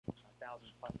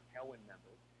plus Tailwind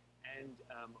members, and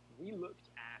we looked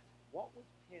at what was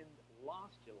pinned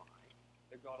last July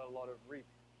that got a lot of repins.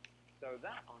 So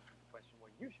that answers the question what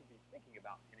you should be thinking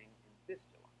about pinning in this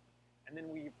July. And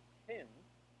then we pinned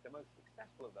the most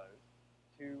successful of those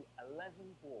to 11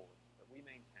 boards that we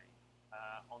maintain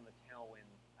on the Tailwind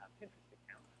Pinterest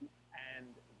account. And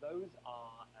those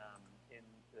are in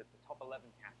the top 11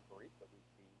 categories that we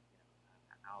see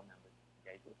our members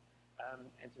engage with.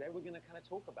 And today we're going to kind of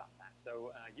talk about that.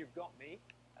 So you've got me,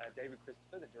 David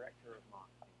Christopher, the Director of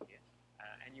Marketing here.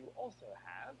 And you also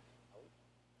have...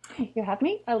 You have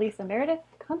me, Alisa, Meredith,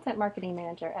 Content Marketing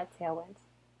Manager at Tailwind.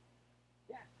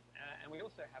 Yes, and we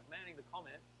also have manning the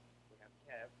comments. We have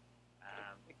Kev.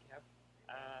 Hey, Kev.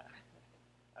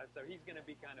 So he's going to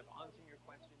be kind of answering your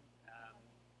questions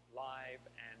live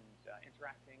and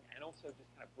interacting, and also just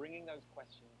kind of bringing those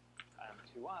questions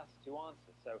to us to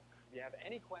answer. So if you have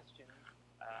any questions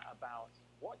about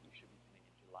what you should be pinning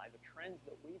in July, the trends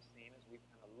that we've seen as we've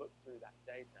kind of looked through that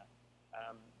data,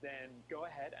 then go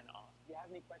ahead and ask. If you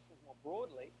have any questions more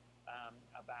broadly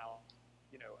about,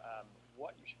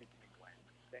 what you should be pinning when,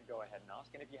 then go ahead and ask.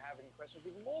 And if you have any questions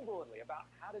even more broadly about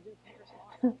how to do Pinterest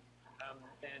marketing,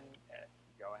 then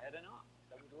go ahead and ask.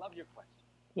 So we'd love your questions.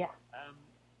 Yeah.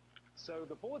 So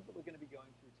the boards that we're going to be going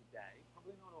through today,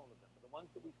 probably not all of them, but the ones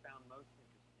that we found most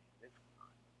interesting this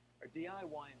time are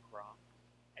DIY and crafts,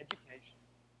 education,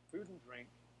 food and drink,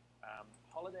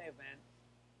 holiday events,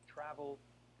 travel,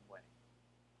 and weddings.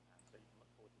 So you can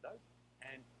look forward to those.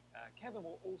 And Kevin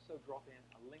will also drop in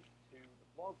a link to the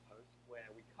blog post where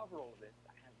we cover all of this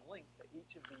that has links to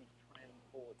each of these trend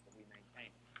boards that we maintain.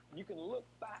 And you can look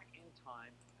back in time,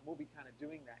 and we'll be kind of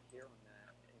doing that here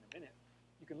in a minute.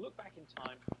 You can look back in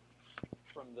time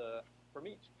from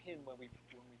each pin when we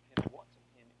pin what to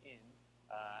pin in,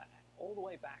 all the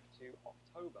way back to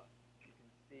October. You can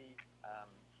see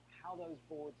how those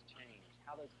boards change,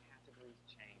 how those categories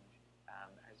change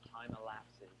as time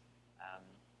elapses,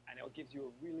 and it gives you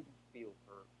a really good feel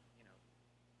for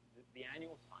the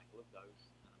annual cycle of those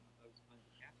kinds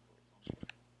of categories.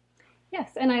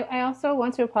 Yes, and I also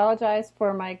want to apologize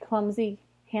for my clumsy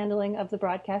handling of the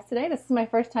broadcast today. This is my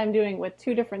first time doing with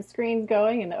two different screens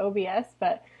going in the OBS,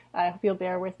 but I hope you'll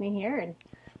bear with me here. And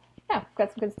yeah, we've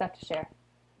got some good stuff to share.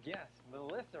 Yes,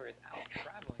 Melissa is out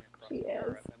traveling across She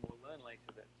Europe, is. and we'll learn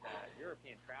later that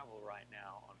European travel right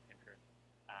now on Pinterest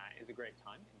is a great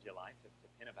time in July to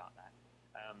pin about that.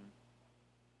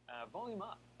 Volume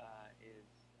up is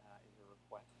a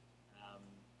request.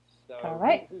 So All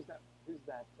right. Who's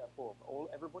that for?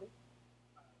 Everybody?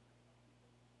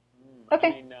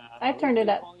 Okay, I've turned it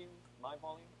up. My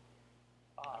volume?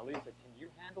 Alisa, can you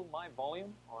handle my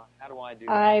volume, or how do I do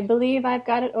that? I believe I've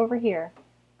got it over here.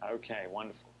 Okay,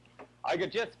 wonderful. I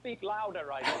could just speak louder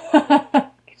right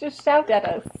now. Just shout at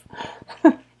us.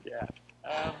 Yeah.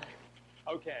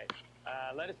 Okay.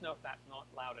 Let us know if that's not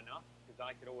loud enough, because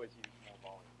I could always use more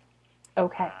volume.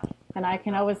 Okay, and I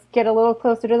can always get a little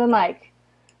closer to the mic.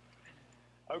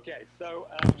 Okay, so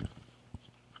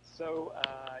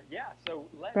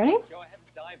let's Ready? go ahead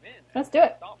and dive in. Let's do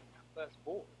it. Start with that first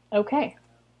board. Okay,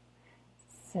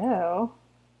 so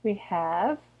we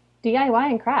have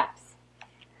DIY and crafts.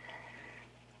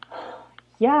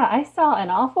 Yeah, I saw an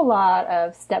awful lot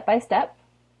of step-by-step,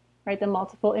 right, the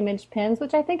multiple image pins,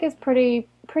 which I think is pretty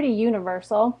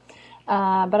universal.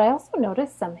 But I also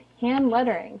noticed some hand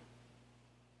lettering.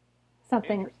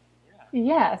 Something,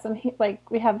 yeah, like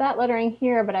we have that lettering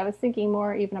here, but I was thinking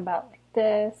more even about like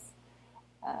this.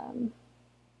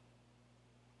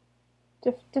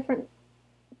 Different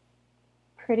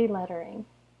pretty lettering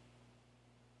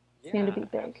seem to be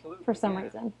big for some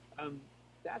reason.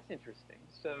 That's interesting.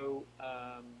 So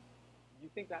you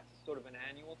think that's sort of an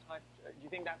annual type? Do you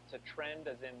think that's a trend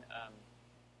as in,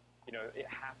 it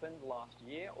happened last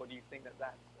year, or do you think that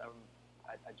that's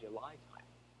a July type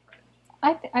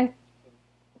trend?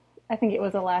 I think it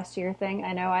was a last year thing.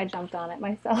 I know I jumped on it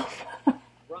myself.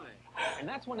 Right. And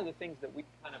that's one of the things that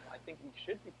I think we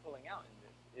should be pulling out in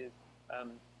this is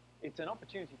it's an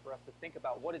opportunity for us to think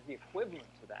about what is the equivalent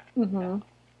to that. Mm-hmm.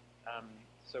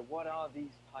 So what are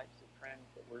these types of trends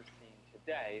that we're seeing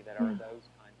today that are those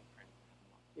kinds of trends that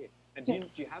happened last year? And do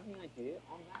you have any idea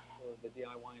on that for the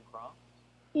DIY and crafts?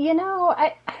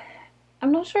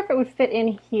 I'm not sure if it would fit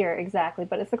in here exactly,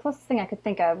 but it's the closest thing I could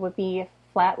think of would be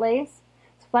flat lays.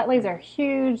 So flat lays are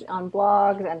huge on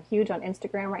blogs and huge on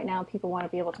Instagram right now. People want to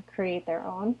be able to create their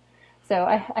own. So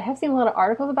I have seen a lot of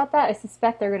articles about that. I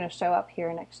suspect they're going to show up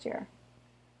here next year.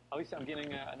 Alisa, I'm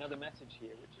getting another message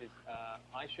here, which is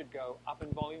I should go up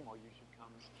in volume or you should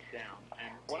come down.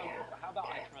 And how about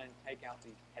I try and take out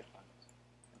these headphones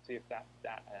and see if that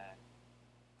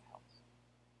helps.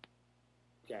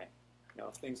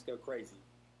 if things go crazy,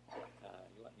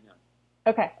 you let me know.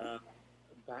 Okay.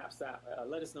 Perhaps that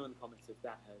let us know in the comments if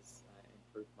that has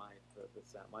improved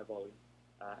my volume,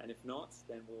 and if not,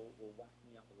 then we'll whack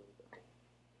me up a little bit.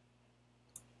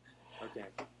 Okay.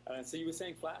 So you were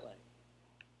saying flat lay.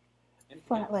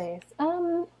 Flat lays.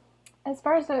 As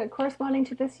far as corresponding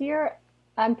to this year,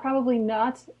 I'm probably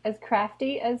not as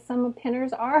crafty as some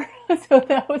pinners are, so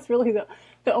that was really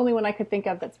the only one I could think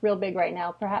of that's real big right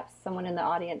now. Perhaps someone in the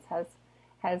audience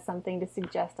has something to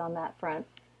suggest on that front.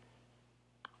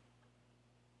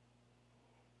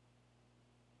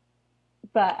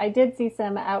 But I did see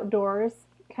some outdoors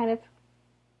kind of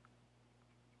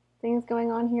things going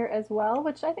on here as well,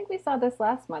 which I think we saw this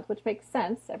last month, which makes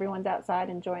sense. Everyone's outside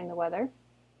enjoying the weather.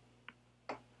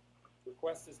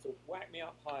 Request is to whack me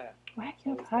up higher. Whack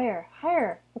you up higher.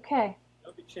 Higher. Okay.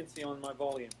 Don't be chintzy on my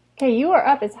volume. Okay, you are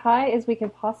up as high as we can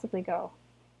possibly go.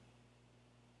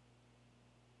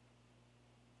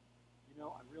 You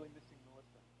know, I'm really missing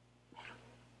Melissa.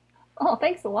 Oh,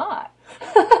 thanks a lot.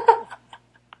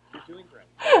 You're doing great.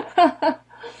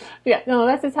 Yeah, no,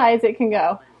 that's as high as it can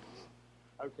go.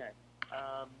 Okay.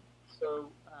 So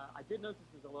I did notice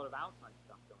there's a lot of outside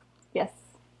stuff going on. Yes.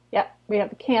 Yep. We have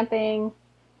the camping,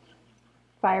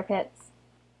 fire pits.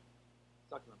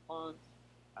 Succulent plants.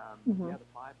 Yeah, the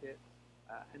fire pits.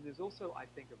 And there's also, I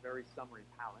think, a very summery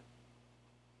palette.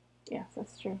 Yes,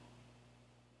 that's true.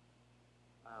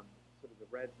 Sort of the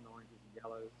reds and oranges and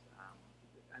yellows.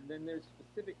 And then there's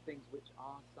specific things which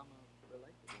are summer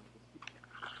related.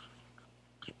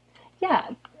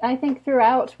 Yeah, I think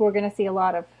throughout we're going to see a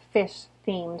lot of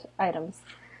fish-themed items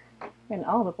in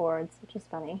all the boards, which is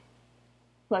funny.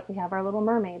 Look, we have our little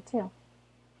mermaid, too.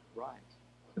 Right.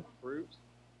 So fruit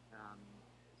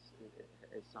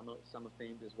is summer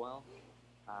themed as well.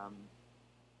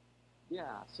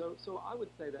 Yeah, so I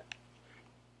would say that,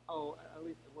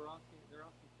 Alisa, they're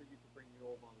asking for you to bring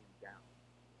your volume down.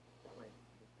 Wait,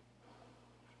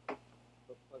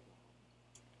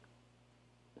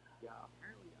 yeah,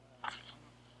 apparently,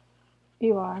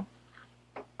 You are.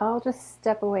 I'll just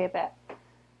step away a bit. so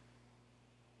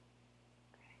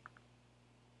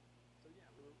yeah,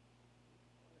 another thing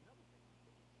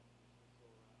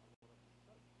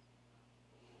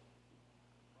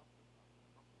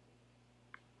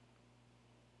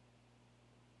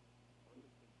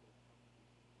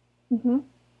Mm-hmm.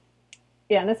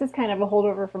 Yeah, and this is kind of a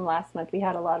holdover from last month. We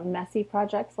had a lot of messy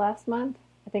projects last month.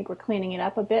 I think we're cleaning it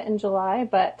up a bit in July,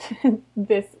 but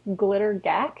this glitter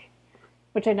gack,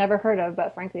 which I never heard of,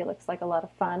 but frankly it looks like a lot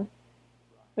of fun,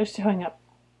 was showing up.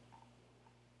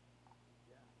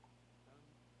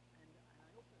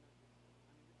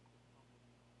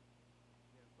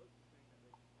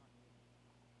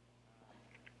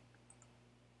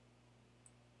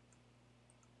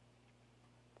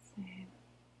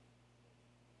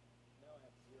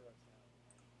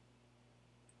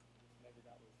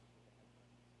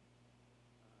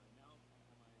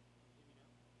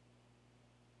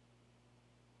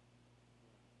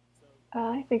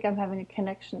 I think I'm having a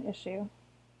connection issue.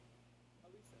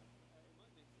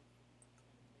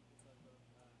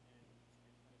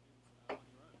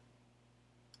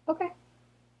 Okay.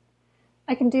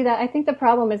 I can do that. I think the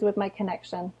problem is with my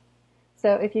connection.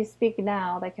 So if you speak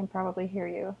now, they can probably hear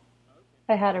you.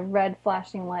 I had a red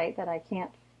flashing light that I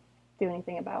can't do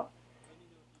anything about.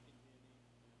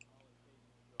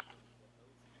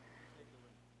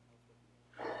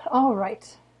 All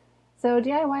right. So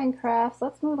DIY and crafts,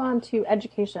 let's move on to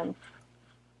education.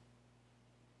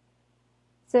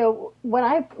 So what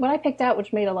I picked out,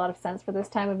 which made a lot of sense for this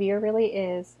time of year really,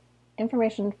 is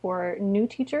information for new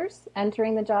teachers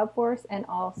entering the job force and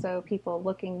also people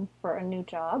looking for a new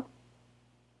job.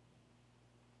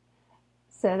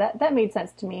 So that made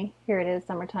sense to me. Here it is,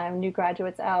 summertime, new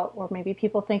graduates out, or maybe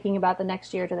people thinking about the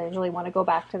next year, do they really want to go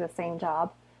back to the same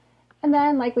job? And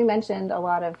then, like we mentioned, a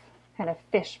lot of kind of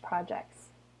fish projects.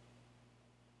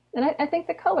 And I think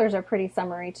the colors are pretty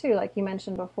summery too, like you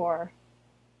mentioned before.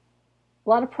 A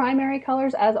lot of primary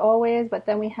colors as always, but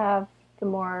then we have the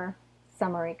more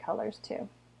summery colors too.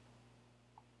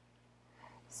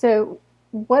 So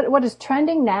what is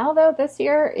trending now though this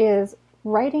year is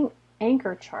writing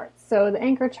anchor charts. So the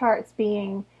anchor charts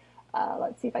being,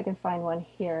 let's see if I can find one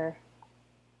here.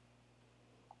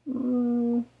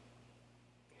 You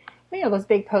know those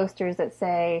big posters that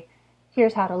say,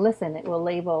 here's how to listen. It will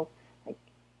label like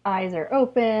eyes are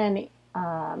open,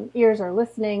 ears are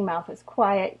listening, mouth is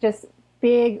quiet, just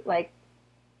big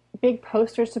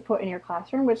posters to put in your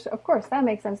classroom, which of course that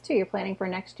makes sense too. You're planning for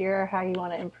next year, how you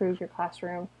want to improve your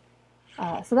classroom.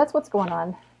 So that's what's going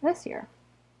on this year.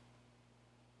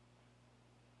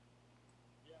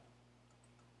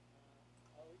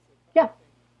 Yeah.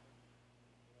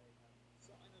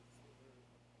 So I noticed that there are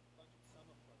a bunch of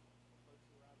summer programs for folks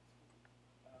who are out of school,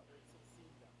 or it sort of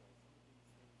seems that way. Some of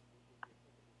these things will be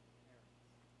applicable for parents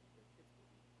to keep their kids busy.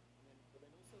 But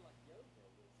then also like yoga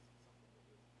was something that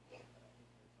was in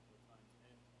here a couple of times,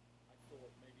 and I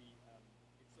thought maybe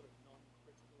it's sort of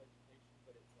non-critical education,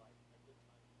 but it's like a good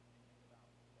time to be thinking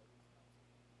about those types of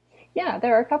things. Yeah,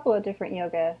 there are a couple of different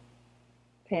yoga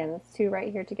pins, two right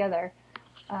here together.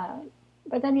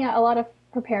 But then, yeah, a lot of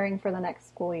preparing for the next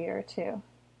school year, too.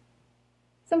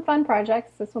 Some fun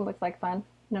projects. This one looks like fun.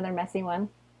 Another messy one.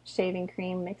 Shaving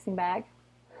cream mixing bag.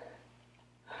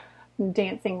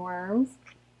 Dancing worms.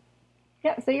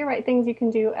 Yeah, so you're right. Things you can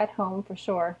do at home for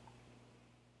sure.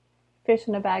 Fish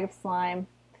in a bag of slime.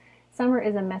 Summer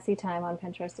is a messy time on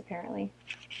Pinterest, apparently.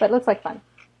 But it looks like fun.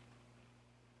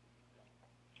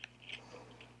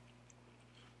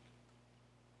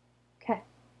 Okay.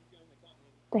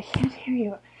 They can't hear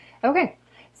you. Okay,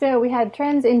 so we had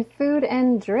trends in food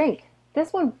and drink.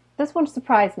 This one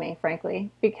surprised me,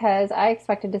 frankly, because I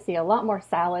expected to see a lot more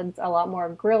salads, a lot more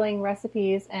grilling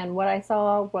recipes, and what I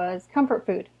saw was comfort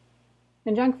food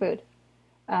and junk food.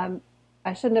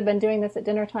 I shouldn't have been doing this at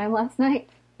dinner time last night,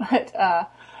 but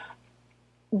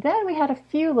then we had a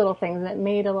few little things that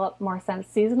made a lot more sense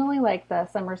seasonally, like the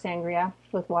summer sangria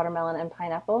with watermelon and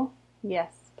pineapple.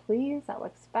 Yes, please, that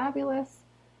looks fabulous.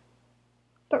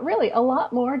 But really, a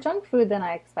lot more junk food than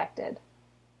I expected.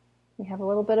 We have a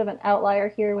little bit of an outlier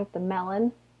here with the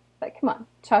melon, but come on,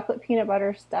 chocolate peanut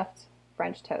butter stuffed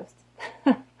French toast.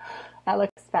 That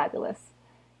looks fabulous.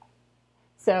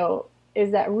 So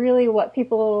is that really what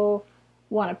people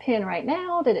want to pin right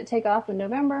now? Did it take off in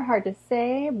November? Hard to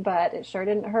say, but it sure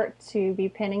didn't hurt to be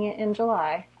pinning it in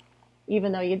July,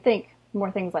 even though you'd think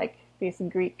more things like these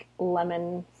Greek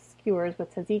lemon skewers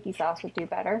with tzatziki sauce would do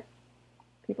better.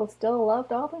 People still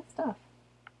loved all this stuff.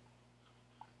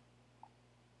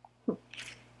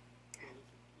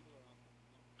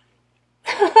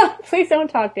 Please don't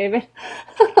talk, David.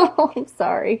 I'm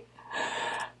sorry.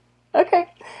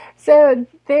 Okay, so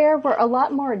there were a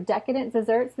lot more decadent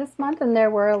desserts this month than there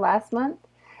were last month.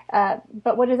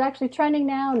 But what is actually trending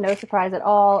now, no surprise at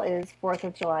all, is 4th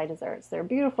of July desserts. They're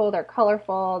beautiful, they're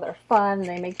colorful, they're fun,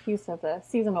 they make use of the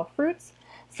seasonal fruits.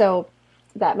 So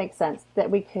that makes sense that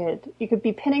you could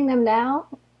be pinning them now.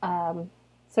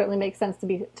 Certainly makes sense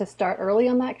to start early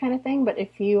on that kind of thing. But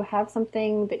if you have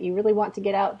something that you really want to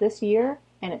get out this year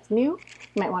and it's new,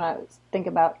 you might want to think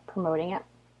about promoting it.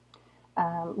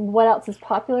 What else is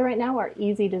popular right now are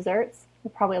easy desserts.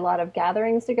 There's probably a lot of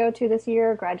gatherings to go to this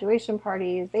year, graduation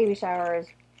parties, baby showers,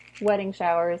 wedding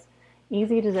showers,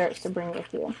 easy desserts to bring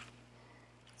with you.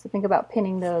 So think about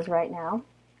pinning those right now.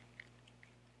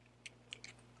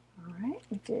 All right,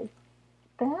 we did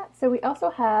that. So we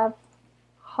also have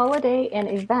holiday and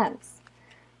events.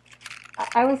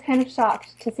 I was kind of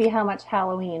shocked to see how much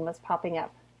Halloween was popping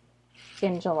up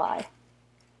in July.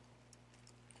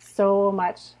 So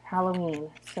much Halloween,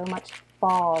 so much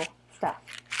fall stuff.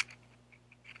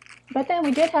 But then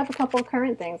we did have a couple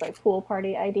current things like pool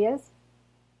party ideas.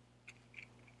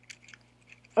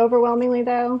 Overwhelmingly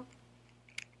though,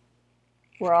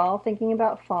 we're all thinking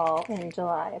about fall in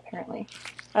July apparently.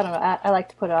 I don't know, I like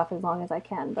to put it off as long as I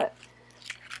can, but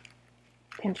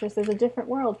Pinterest is a different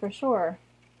world for sure.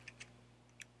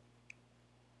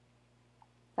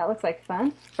 That looks like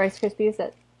fun. Rice Krispies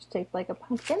that shaped like a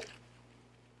pumpkin.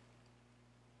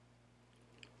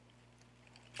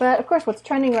 But of course, what's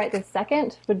trending right this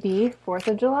second would be 4th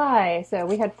of July. So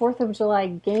we had 4th of July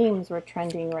games were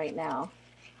trending right now.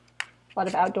 A lot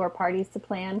of outdoor parties to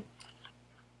plan,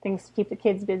 things to keep the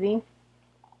kids busy.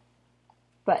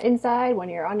 But inside, when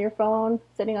you're on your phone,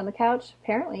 sitting on the couch,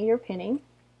 apparently you're pinning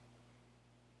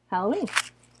Halloween.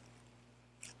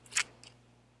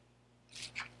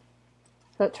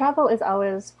 So travel is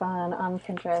always fun on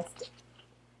Pinterest.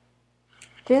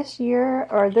 This year,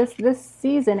 or this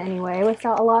season anyway, we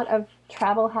saw a lot of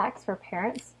travel hacks for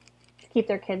parents to keep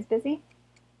their kids busy.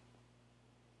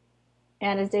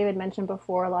 And as David mentioned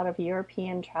before, a lot of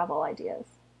European travel ideas.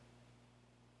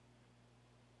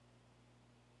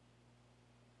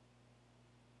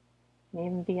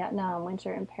 Even Vietnam,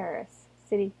 winter in Paris,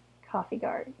 city coffee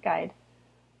guide.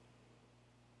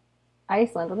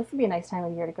 Iceland, well, this would be a nice time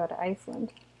of year to go to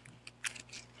Iceland.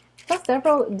 Plus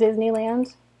several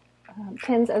Disneyland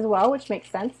pins as well, which makes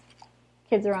sense.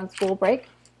 Kids are on school break,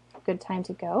 good time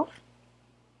to go.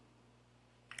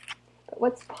 But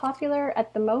what's popular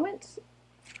at the moment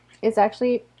is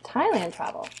actually Thailand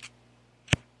travel.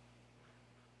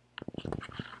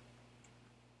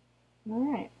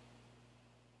 All right.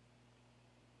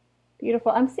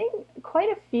 Beautiful. I'm seeing quite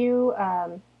a few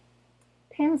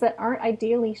pins that aren't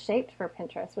ideally shaped for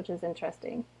Pinterest, which is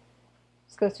interesting.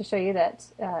 Just goes to show you that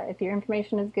if your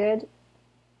information is good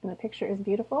and the picture is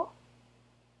beautiful,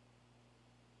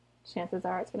 chances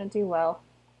are it's going to do well,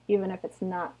 even if it's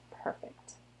not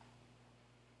perfect.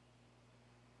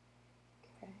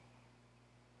 Okay.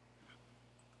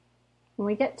 When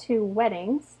we get to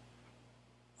weddings,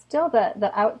 still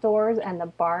the outdoors and the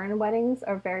barn weddings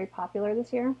are very popular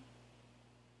this year.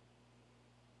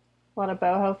 A lot of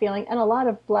boho feeling and a lot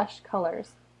of blush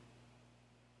colors.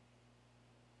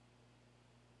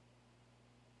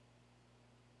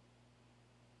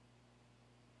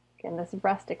 Again, this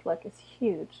rustic look is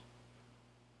huge.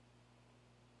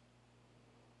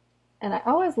 And I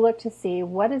always look to see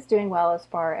what is doing well as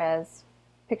far as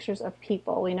pictures of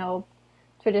people. We know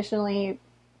traditionally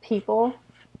people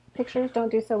pictures don't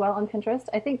do so well on Pinterest.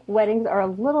 I think weddings are a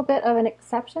little bit of an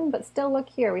exception, but still look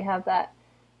here. We have that,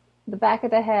 the back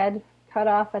of the head cut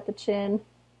off at the chin,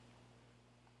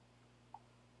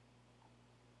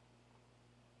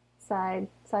 side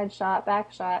shot,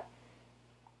 back shot.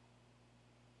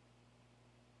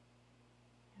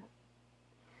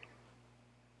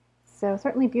 So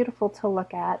certainly beautiful to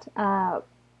look at.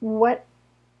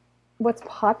 What's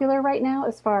popular right now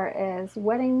as far as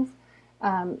weddings?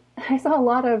 I saw a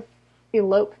lot of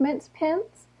elopement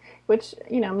pins, which,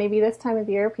 you know, maybe this time of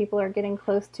year people are getting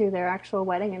close to their actual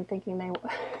wedding and thinking they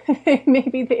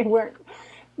maybe they weren't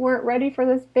ready for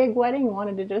this big wedding,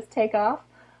 wanted to just take off.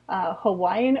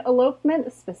 Hawaiian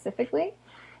elopement specifically.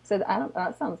 So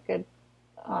that sounds good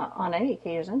on any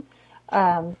occasion.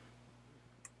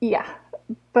 Yeah,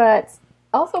 but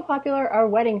also popular are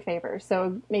wedding favors.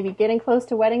 So maybe getting close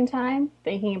to wedding time,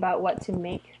 thinking about what to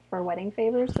make for wedding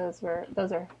favors. Those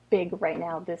are big right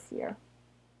now this year.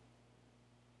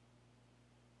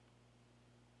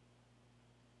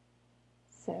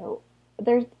 So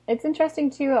it's interesting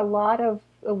too. A lot of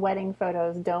the wedding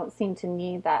photos don't seem to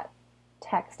need that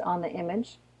text on the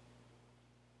image.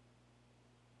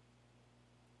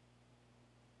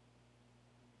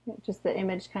 Just the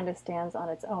image kind of stands on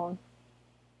its own.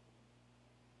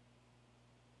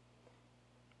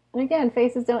 And again,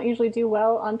 faces don't usually do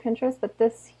well on Pinterest, but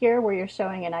this here, where you're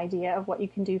showing an idea of what you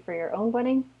can do for your own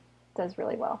wedding, does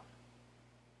really well.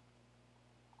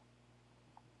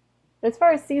 As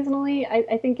far as seasonally,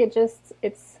 I think it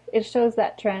shows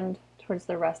that trend towards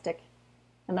the rustic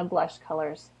and the blush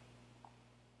colors.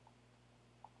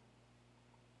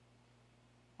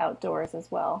 Outdoors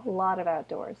as well, a lot of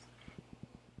outdoors.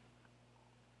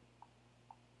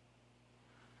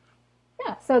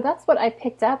 Yeah, so that's what I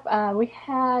picked up. We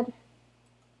had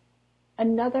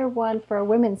another one for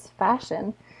women's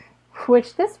fashion,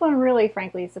 which this one really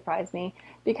frankly surprised me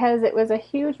because it was a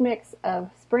huge mix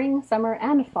of spring, summer,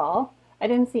 and fall. I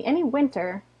didn't see any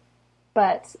winter,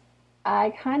 but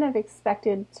I kind of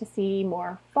expected to see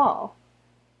more fall.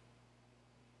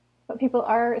 But people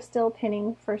are still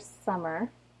pinning for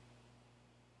summer,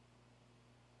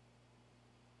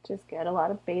 which is good. A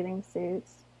lot of bathing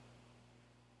suits.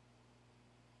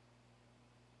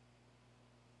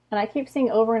 And I keep seeing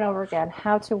over and over again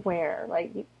how to wear,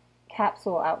 like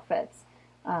capsule outfits,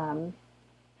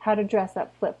 how to dress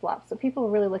up flip-flops. So people are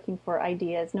really looking for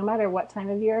ideas, no matter what time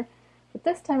of year. But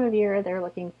this time of year, they're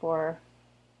looking for,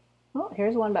 oh,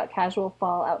 here's one about casual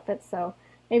fall outfits. So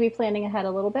maybe planning ahead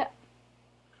a little bit.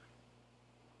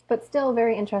 But still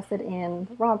very interested in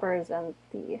the rompers and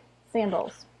the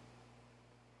sandals.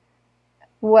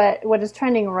 What is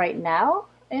trending right now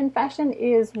in fashion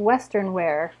is Western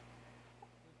wear.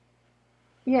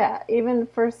 Yeah, even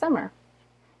for summer.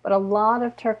 But a lot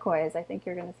of turquoise. I think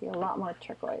you're going to see a lot more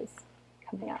turquoise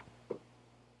coming up.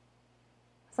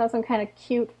 Saw some kind of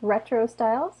cute retro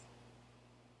styles,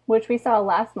 which we saw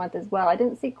last month as well. I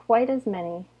didn't see quite as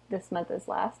many this month as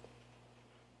last.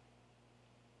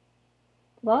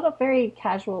 A lot of very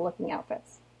casual looking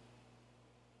outfits.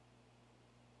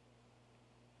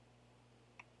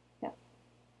 Yeah.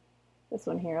 This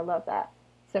one here, I love that.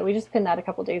 So we just pinned that a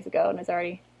couple days ago and it's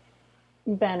already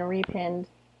been repinned.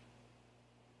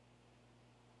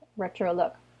 Retro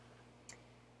look.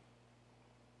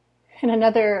 And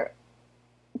another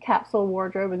capsule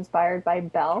wardrobe inspired by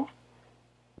Belle.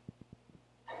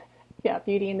 Yeah,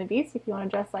 Beauty and the Beast. If you want to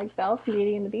dress like Belle from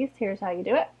Beauty and the Beast, here's how you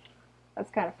do it.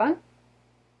 That's kind of fun.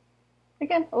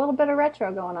 Again, a little bit of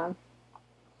retro going on.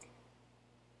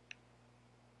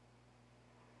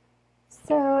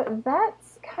 So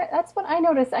that's what I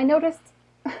noticed. I noticed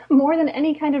more than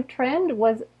any kind of trend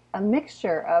was a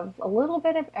mixture of a little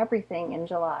bit of everything in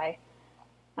July.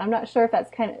 I'm not sure if that's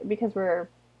kind of because we're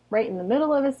right in the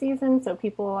middle of a season, so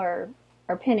people are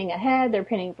pinning ahead, they're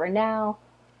pinning for now.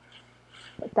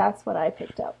 But that's what I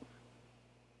picked up.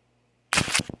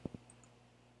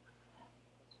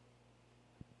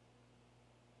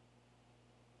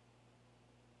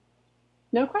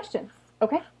 No questions.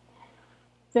 Okay.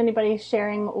 Is anybody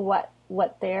sharing what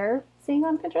they're seeing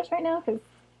on Pinterest right now? 'Cause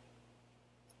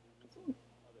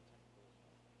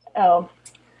oh,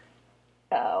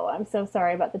 I'm so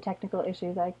sorry about the technical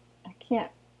issues. I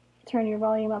can't turn your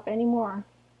volume up anymore.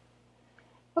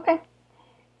 Okay.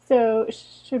 So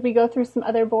should we go through some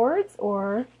other boards,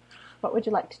 or what would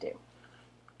you like to do?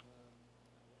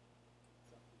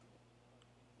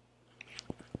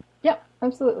 Yep,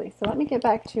 absolutely. So let me get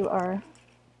back to our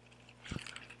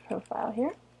profile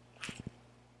here.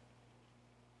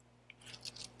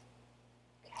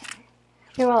 Okay.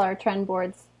 Here are all our trend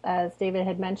boards. As David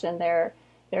had mentioned, they're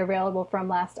available from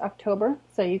last October,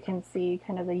 so you can see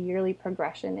kind of the yearly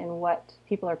progression in what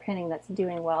people are pinning that's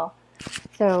doing well.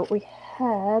 So we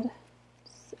had,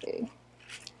 let's see,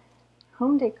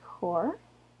 home decor.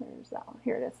 Where's that one?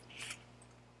 Here it is.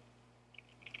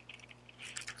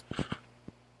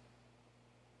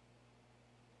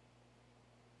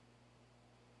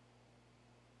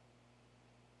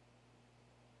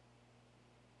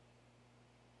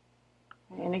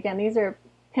 And again, these are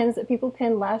pins that people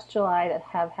pinned last July that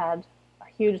have had a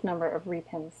huge number of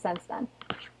repins since then.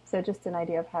 So just an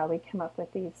idea of how we come up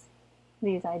with these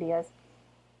ideas.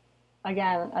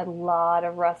 Again, a lot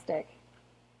of rustic.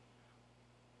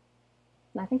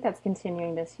 And I think that's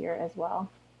continuing this year as well.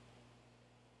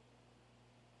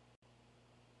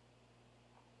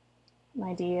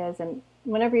 Ideas, and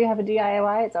whenever you have a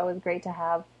DIY, it's always great to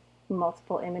have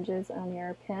multiple images on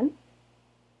your pin.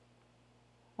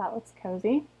 That looks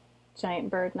cozy. Giant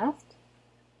bird nest.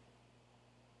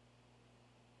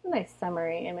 A nice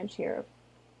summary image here.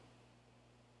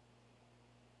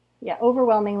 Yeah,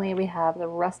 overwhelmingly we have the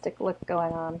rustic look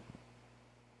going on.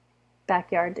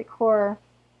 Backyard decor.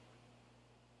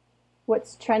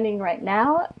 What's trending right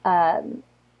now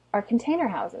are container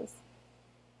houses.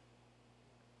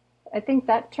 I think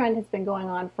that trend has been going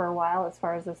on for a while as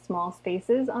far as the small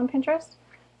spaces on Pinterest.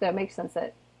 So it makes sense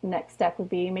that next step would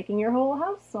be making your whole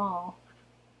house small.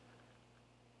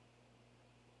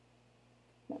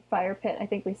 Fire pit, I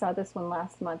think we saw this one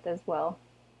last month as well.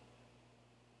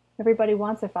 Everybody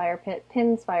wants a fire pit,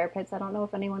 pins fire pits. I don't know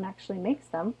if anyone actually makes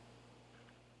them.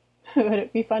 Would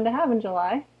it be fun to have in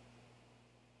July?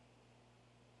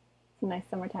 Some nice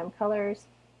summertime colors.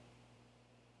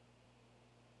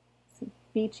 Some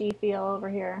beachy feel over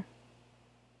here.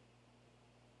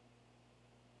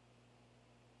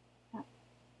 Yeah.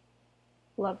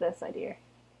 Love this idea.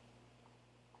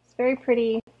 It's very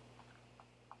pretty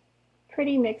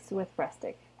mixed with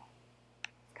rustic.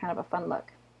 It's kind of a fun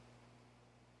look.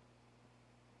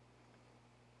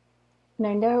 And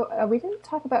I know we didn't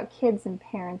talk about kids and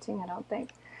parenting, I don't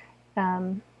think.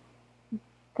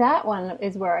 That one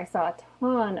is where I saw a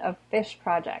ton of fish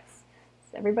projects.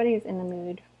 So everybody's in the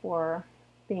mood for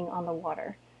being on the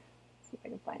water. Let's see if I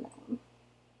can find that one.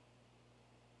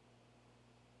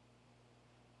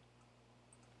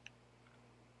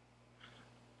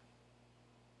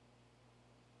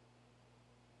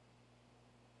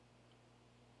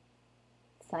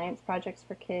 Science projects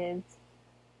for kids.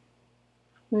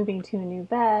 Moving to a new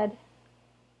bed.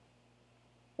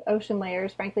 The ocean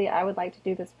layers. Frankly, I would like to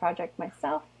do this project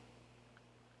myself.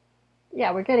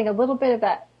 Yeah, we're getting a little bit of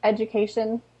that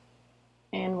education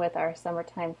in with our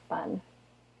summertime fun.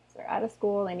 So they're out of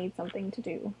school, they need something to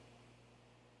do.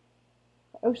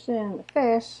 The ocean, the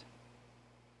fish.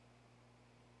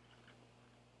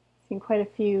 Seen quite a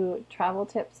few travel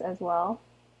tips as well.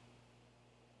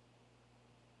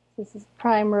 This is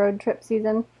prime road trip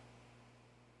season.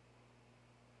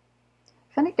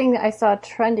 Funny thing that I saw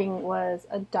trending was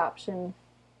adoption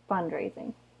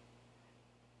fundraising.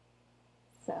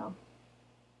 So,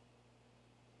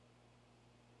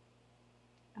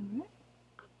 all right.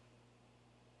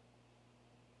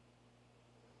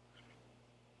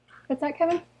 What's that,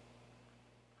 Kevin?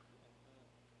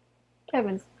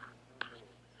 Kevin's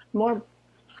more.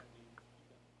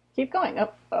 Keep going.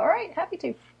 Oh, all right. Happy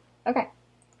to. Okay.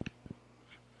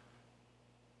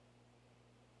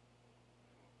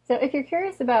 So if you're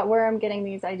curious about where I'm getting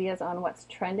these ideas on what's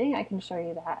trending, I can show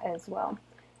you that as well.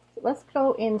 So let's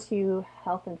go into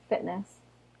health and fitness.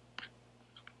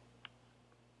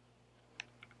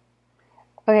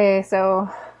 Okay, so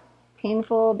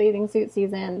painful bathing suit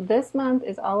season. This month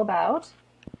is all about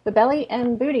the belly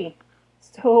and booty.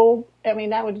 So, I mean,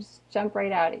 that would just jump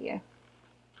right out at you.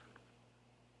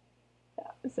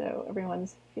 So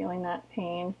everyone's feeling that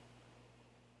pain.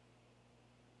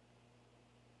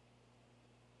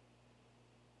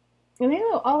 And they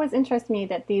will always interest me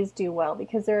that these do well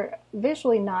because they're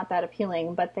visually not that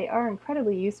appealing, but they are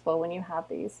incredibly useful when you have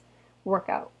these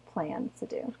workout plans to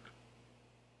do.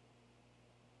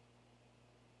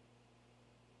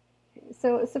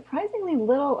 So surprisingly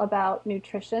little about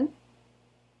nutrition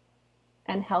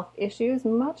and health issues,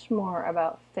 much more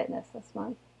about fitness this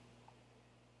month.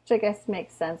 Which I guess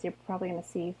makes sense. You're probably going to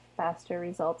see faster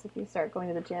results if you start going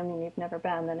to the gym and you've never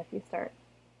been than if you start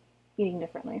eating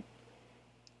differently.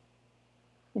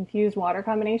 Infused water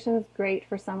combinations, great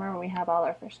for summer when we have all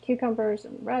our fresh cucumbers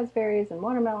and raspberries and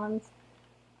watermelons.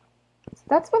 So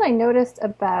that's what I noticed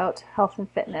about health and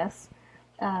fitness.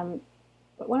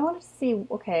 But when I wanted to see,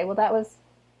 okay, well, that was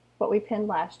what we pinned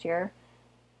last year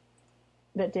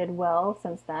that did well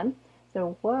since then.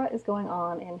 So what is going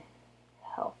on in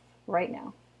health right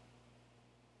now?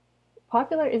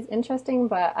 Popular is interesting,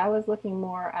 but I was looking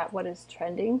more at what is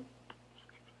trending.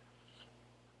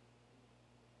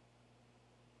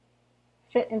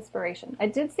 Fit inspiration. I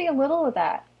did see a little of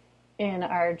that in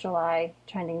our July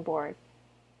trending board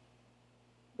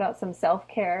about some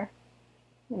self-care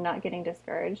and not getting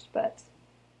discouraged. But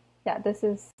yeah, this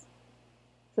is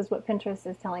what Pinterest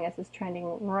is telling us is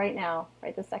trending right now,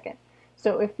 right this second.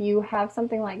 So if you have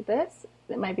something like this,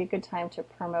 it might be a good time to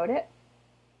promote it.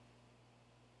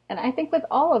 And I think with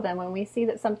all of them, when we see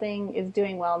that something is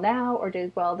doing well now or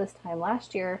did well this time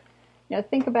last year,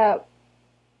 think about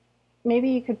maybe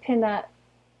you could pin that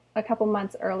a couple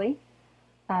months early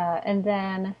and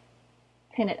then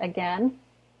pin it again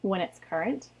when it's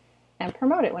current and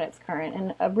promote it when it's current.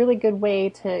 And a really good way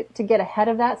to get ahead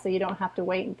of that so you don't have to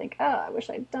wait and think, oh, I wish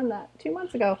I'd done that 2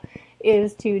 months ago,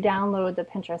 is to download the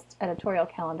Pinterest editorial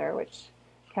calendar, which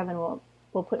Kevin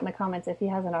will put in the comments if he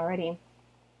hasn't already.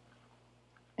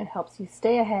 It helps you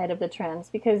stay ahead of the trends,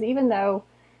 because even though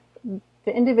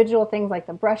the individual things like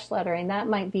the brush lettering, that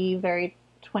might be very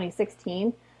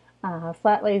 2016,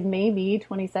 flat lays may be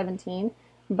 2017,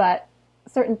 but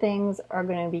certain things are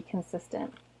going to be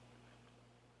consistent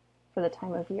for the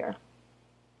time of year.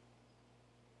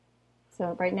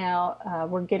 So right now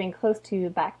we're getting close to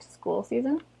back to school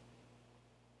season,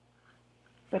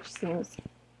 which seems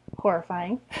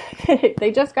horrifying.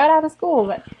 They just got out of school,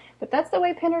 but that's the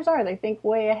way pinners are. They think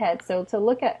way ahead. So to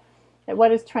look at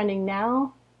what is trending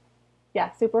now,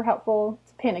 yeah, super helpful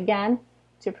to pin again,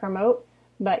 to promote,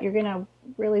 but you're going to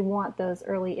really want those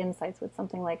early insights with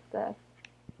something like the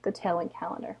tailing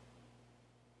calendar.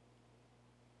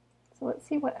 So let's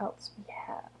see what else we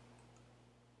have.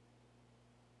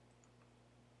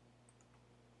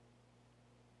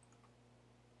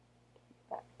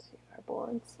 Back to our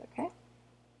boards, okay.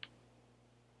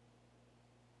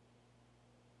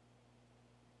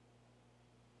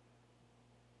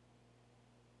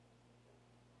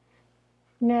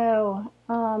 No,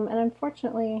 and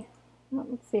unfortunately, well,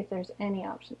 let's see if there's any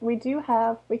option. We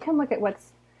can look at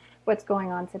what's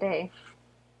going on today.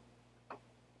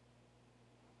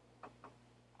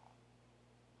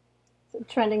 So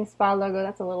trending spa logo,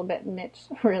 that's a little bit niche,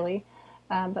 really,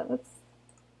 but let's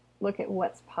look at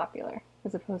what's popular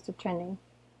as opposed to trending.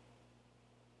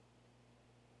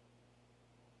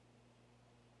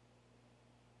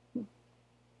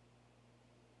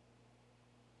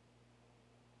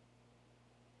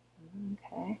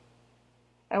 Okay.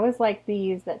 I always like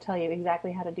these that tell you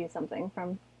exactly how to do something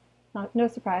from, no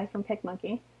surprise, from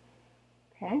PicMonkey.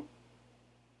 Okay.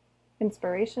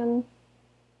 Inspiration.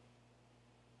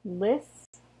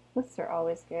 Lists. Lists are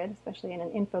always good, especially in an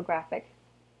infographic.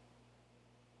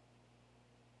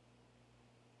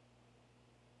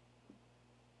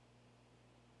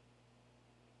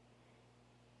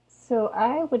 So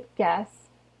I would guess,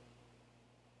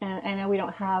 and I know we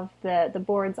don't have the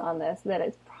boards on this, that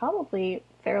it's probably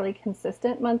fairly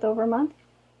consistent month over month.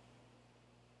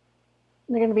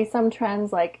 There are going to be some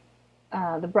trends like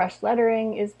the brush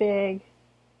lettering is big,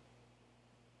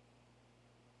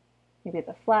 maybe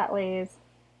the flat lays,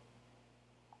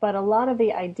 but a lot of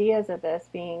the ideas of this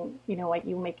being, like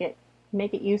you make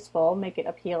it useful, make it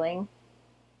appealing,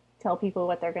 tell people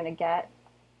what they're going to get,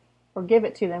 or give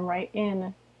it to them right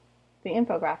in the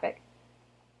infographic.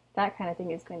 That kind of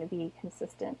thing is going to be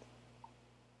consistent.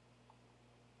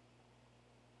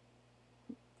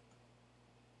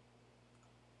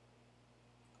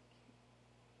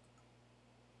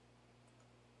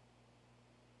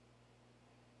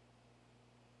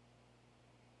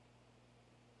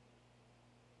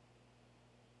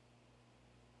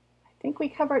 I think we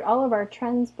covered all of our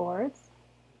trends boards.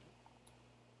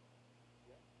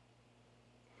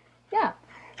 Yeah.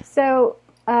 So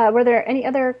were there any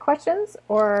other questions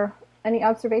or any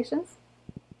observations?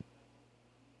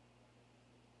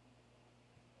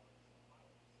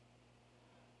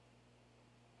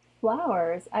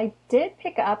 Flowers. I did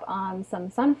pick up on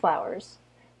some sunflowers,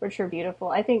 which are beautiful.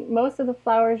 I think most of the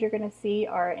flowers you're going to see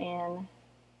are going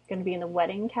to be in the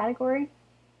wedding category.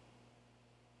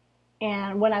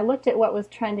 And when I looked at what was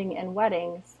trending in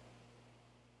weddings,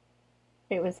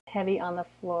 it was heavy on the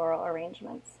floral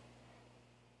arrangements.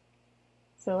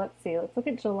 So let's see, let's look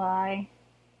at July.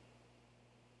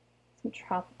 Some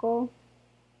tropical.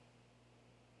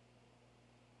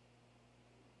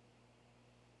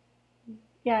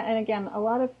 Yeah, and again, a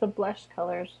lot of the blush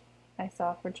colors I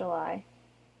saw for July.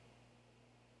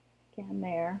 Again,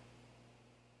 there.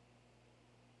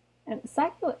 And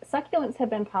succulents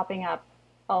have been popping up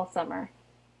all summer.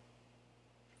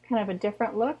 It's kind of a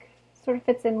different look. Sort of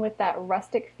fits in with that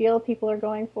rustic feel people are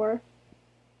going for,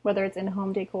 whether it's in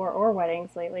home decor or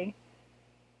weddings lately.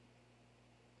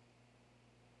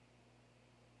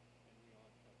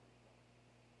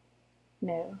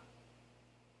 No,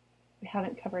 we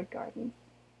haven't covered gardens.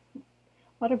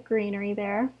 A lot of greenery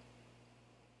there.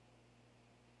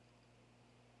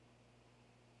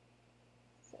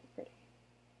 So pretty.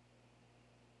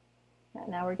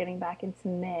 Now we're getting back into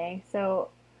May. So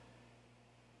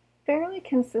fairly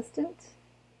consistent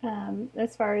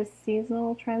as far as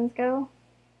seasonal trends go.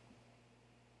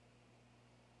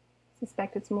 I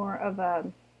suspect it's more of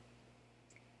an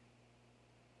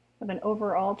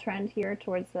overall trend here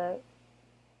towards the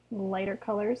lighter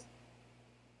colors.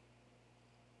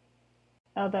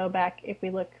 Although if we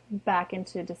look back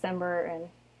into December and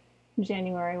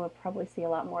January, we'll probably see a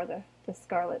lot more of the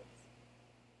scarlets.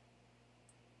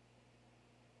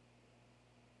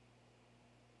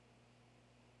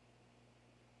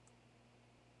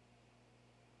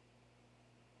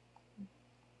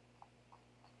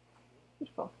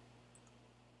 Beautiful.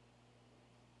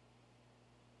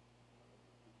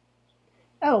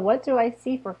 Oh, what do I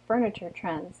see for furniture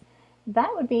trends?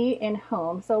 That would be in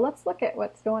home. So let's look at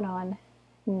what's going on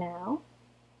now.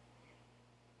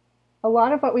 A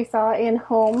lot of what we saw in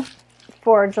home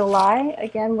for July,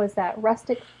 again, was that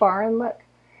rustic barn look.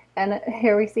 And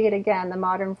here we see it again. The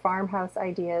modern farmhouse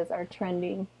ideas are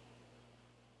trending.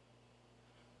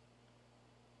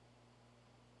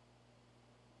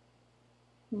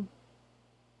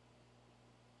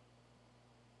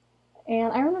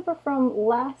 And I remember from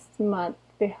last month,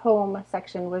 the home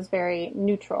section was very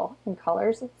neutral in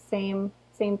colors. Same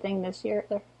thing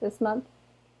this month.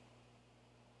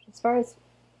 As far as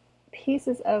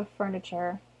pieces of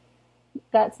furniture,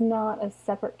 that's not a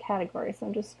separate category. So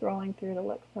I'm just scrolling through to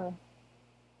look for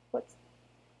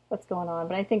what's going on.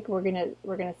 But I think we're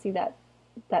gonna see that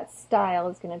style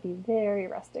is gonna be very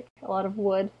rustic. A lot of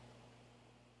wood,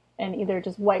 and either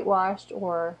just whitewashed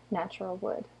or natural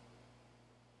wood.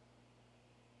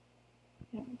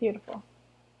 Yeah, beautiful.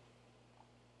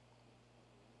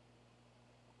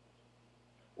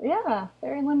 Yeah,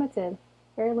 very limited.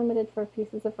 Very limited for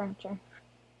pieces of furniture.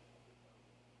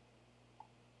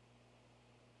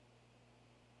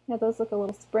 Yeah, those look a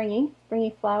little springy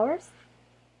flowers.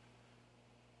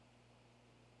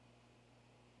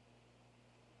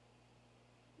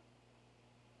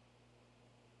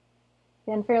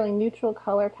 And fairly neutral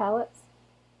color palettes.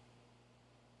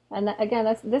 And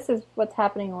again, this is what's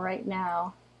happening right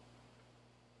now.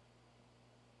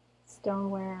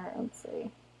 Stoneware, let's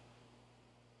see.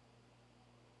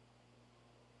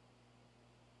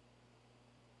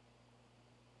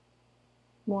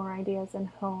 More ideas in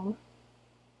home.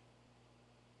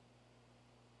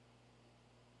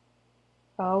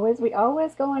 We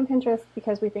always go on Pinterest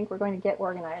because we think we're going to get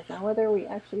organized. Now, whether we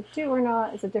actually do or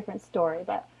not is a different story,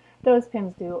 but those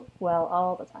pins do well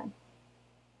all the time.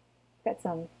 Got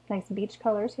some nice beach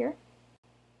colors here.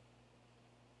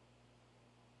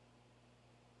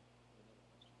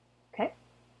 Okay.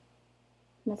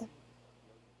 Another.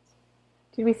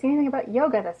 Did we see anything about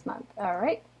yoga this month? All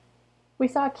right. We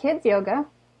saw kids yoga.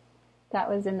 That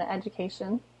was in the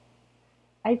education.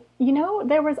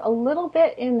 There was a little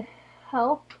bit in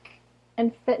health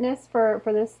and fitness for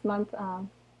this month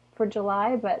for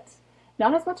July, but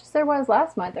not as much as there was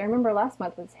last month. I remember last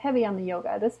month was heavy on the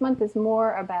yoga. This month is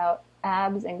more about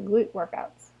abs and glute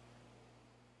workouts.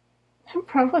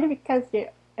 Probably because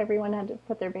everyone had to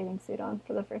put their bathing suit on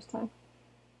for the first time.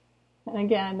 And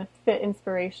again, the fit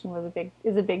inspiration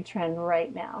is a big trend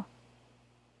right now.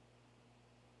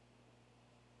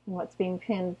 And what's being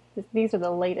pinned, these are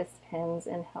the latest pins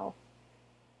in health.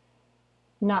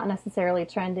 Not necessarily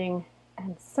trending,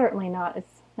 and certainly not as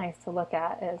nice to look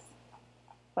at as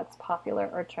what's popular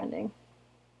or trending.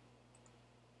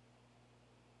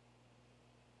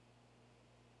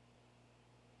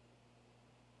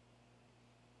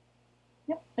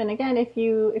 Yep. And again, if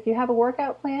you have a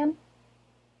workout plan,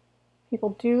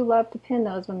 people do love to pin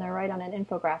those when they're right on an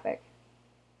infographic.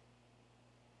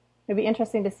 It'd be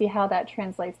interesting to see how that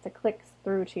translates to clicks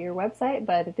through to your website,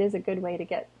 but it is a good way to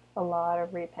get a lot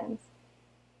of repins.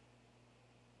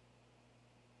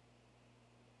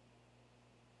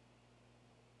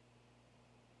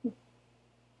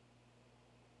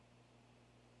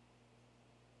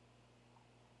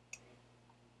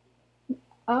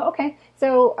 Okay,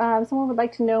 so someone would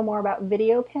like to know more about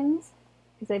video pins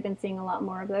because I've been seeing a lot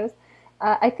more of those.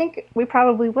 I think we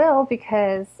probably will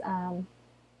because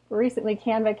recently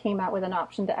Canva came out with an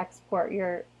option to export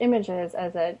your images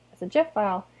as a GIF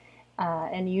file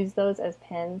and use those as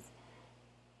pins.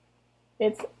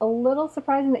 It's a little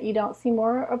surprising that you don't see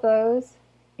more of those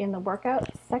in the workout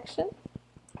section.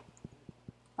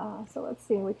 So let's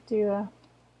see, we could do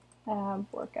a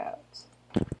workout.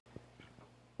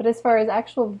 But as far as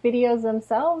actual videos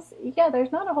themselves, yeah,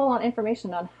 there's not a whole lot of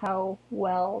information on how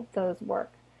well those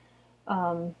work.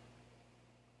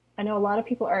 I know a lot of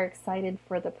people are excited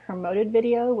for the promoted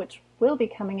video, which will be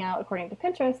coming out, according to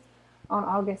Pinterest, on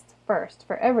August 1st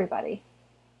for everybody.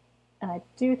 And I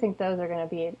do think those are going to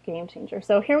be a game changer.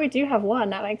 So here we do have one.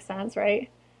 That makes sense, right?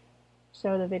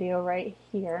 Show the video right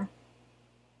here.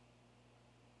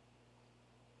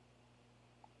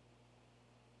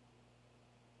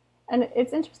 And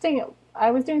it's interesting,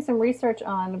 I was doing some research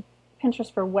on Pinterest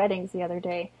for weddings the other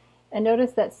day and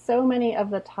noticed that so many of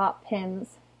the top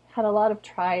pins had a lot of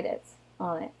tried it's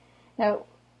on it. Now,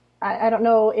 I don't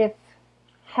know if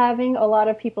having a lot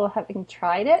of people having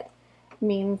tried it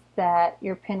means that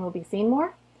your pin will be seen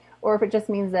more, or if it just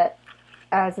means that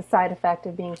as a side effect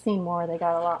of being seen more, they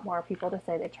got a lot more people to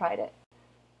say they tried it.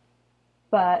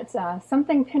 But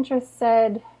something Pinterest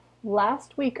said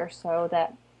last week or so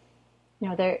that, you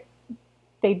know,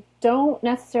 they don't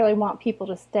necessarily want people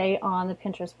to stay on the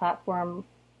Pinterest platform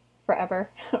forever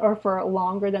or for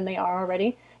longer than they are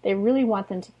already. They really want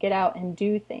them to get out and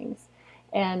do things.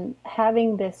 And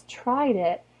having this tried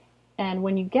it, and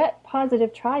when you get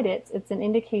positive tried it, it's an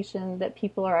indication that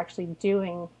people are actually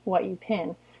doing what you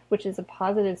pin, which is a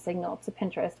positive signal to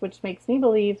Pinterest, which makes me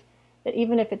believe that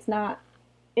even if it's not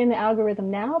in the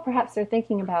algorithm now, perhaps they're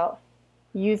thinking about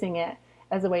using it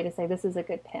as a way to say this is a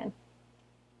good pin.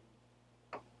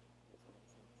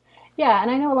 Yeah,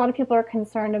 and I know a lot of people are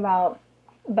concerned about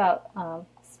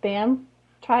spam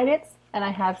tried-its, and I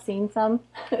have seen some.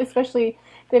 Especially,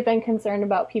 they've been concerned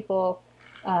about people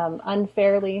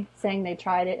unfairly saying they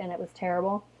tried it and it was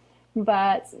terrible.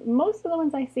 But most of the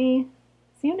ones I see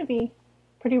seem to be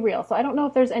pretty real. So I don't know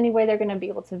if there's any way they're going to be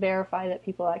able to verify that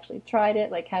people actually tried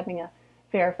it, like having a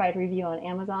verified review on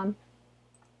Amazon.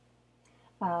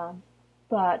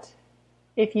 But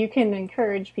if you can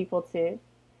encourage people to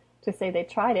say they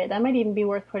tried it, that might even be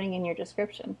worth putting in your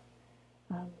description.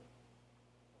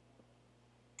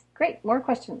 Great, more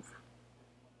questions.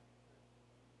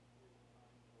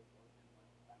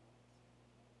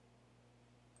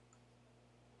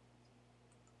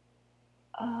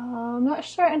 I'm not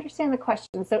sure I understand the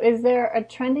question. So is there a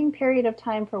trending period of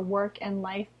time for work and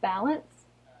life balance?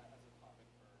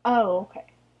 Oh, okay.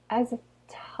 As a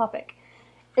topic.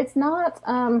 It's not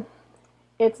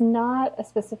a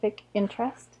specific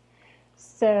interest.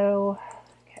 So,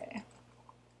 okay.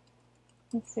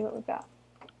 Let's see what we've got.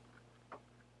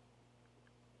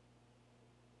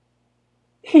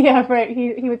 Yeah, right.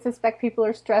 He would suspect people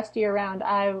are stressed year round.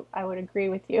 I would agree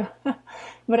with you.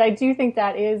 But I do think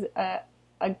that is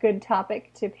a good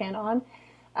topic to pin on.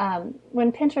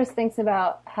 When Pinterest thinks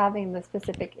about having the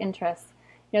specific interests,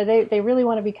 you know, they really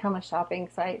want to become a shopping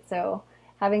site. So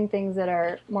having things that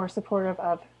are more supportive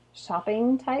of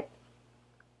shopping type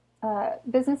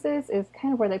businesses is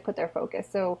kind of where they put their focus.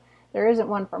 So there isn't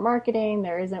one for marketing,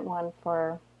 there isn't one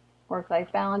for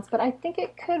work-life balance, but I think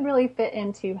it could really fit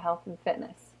into health and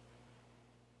fitness.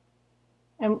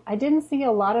 And I didn't see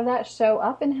a lot of that show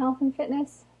up in health and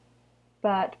fitness,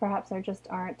 but perhaps there just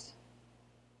aren't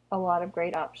a lot of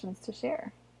great options to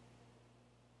share.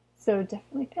 So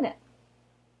definitely pin it.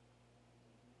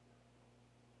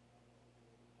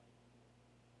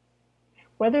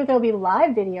 Whether there'll be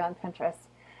live video on Pinterest.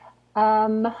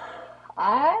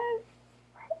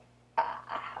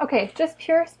 Okay, just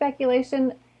pure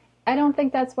speculation. I don't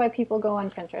think that's why people go on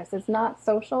Pinterest. It's not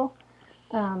social.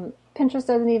 Pinterest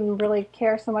doesn't even really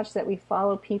care so much that we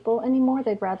follow people anymore.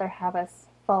 They'd rather have us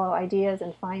follow ideas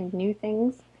and find new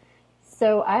things.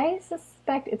 So I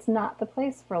suspect it's not the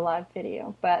place for live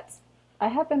video, but I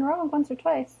have been wrong once or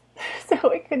twice, so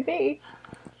it could be.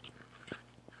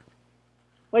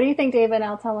 What do you think, David?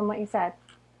 I'll tell him what you said.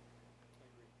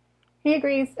 He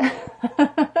agrees.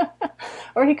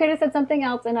 Or he could have said something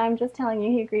else, and I'm just telling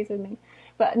you he agrees with me.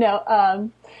 But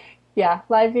no, yeah,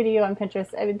 live video on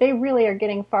Pinterest, I mean, they really are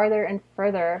getting farther and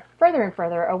further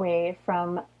away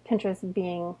from Pinterest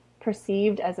being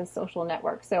perceived as a social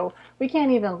network. So we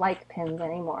can't even like pins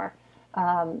anymore.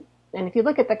 And if you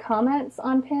look at the comments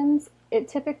on pins, it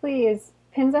typically is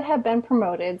pins that have been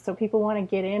promoted, so people want to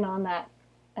get in on that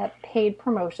paid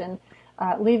promotion,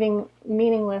 leaving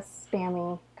meaningless,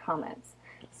 spammy comments.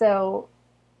 So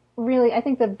really, I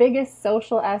think the biggest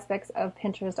social aspects of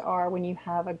Pinterest are when you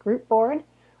have a group board,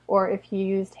 or if you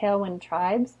use Tailwind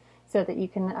tribes so that you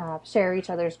can share each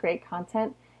other's great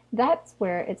content. That's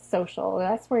where it's social.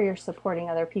 That's where you're supporting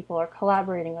other people or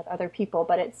collaborating with other people.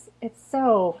 But it's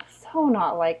so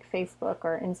not like Facebook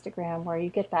or Instagram where you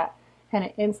get that kind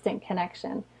of instant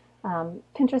connection.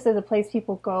 Pinterest is a place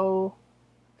people go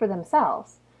for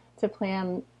themselves to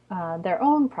plan their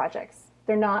own projects.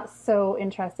 They're not so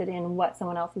interested in what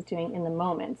someone else is doing in the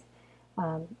moment.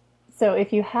 So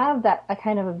if you have that a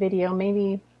kind of a video,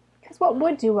 maybe, because what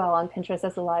would do well on Pinterest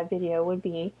as a live video would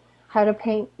be how to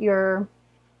paint your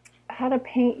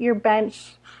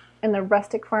bench in the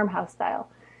rustic farmhouse style.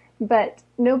 But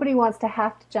nobody wants to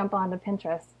have to jump onto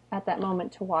Pinterest at that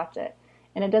moment to watch it.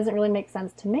 And it doesn't really make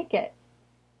sense to make it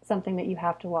something that you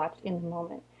have to watch in the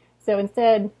moment. So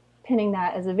instead, pinning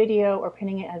that as a video or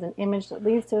pinning it as an image that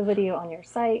leads to a video on your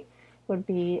site would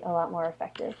be a lot more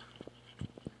effective.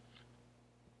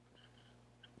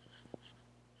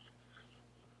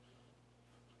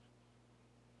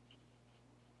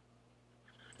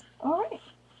 All right.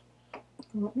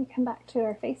 Let me come back to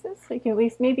our faces so you can at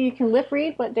least, maybe you can lip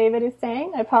read what David is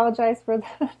saying. I apologize for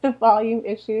the volume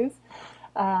issues.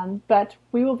 But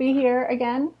we will be here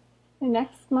again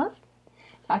next month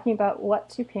talking about what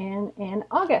to pin in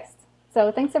August.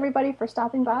 So thanks everybody for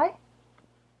stopping by.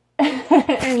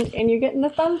 and you're getting the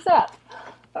thumbs up.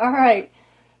 All right.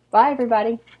 Bye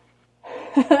everybody.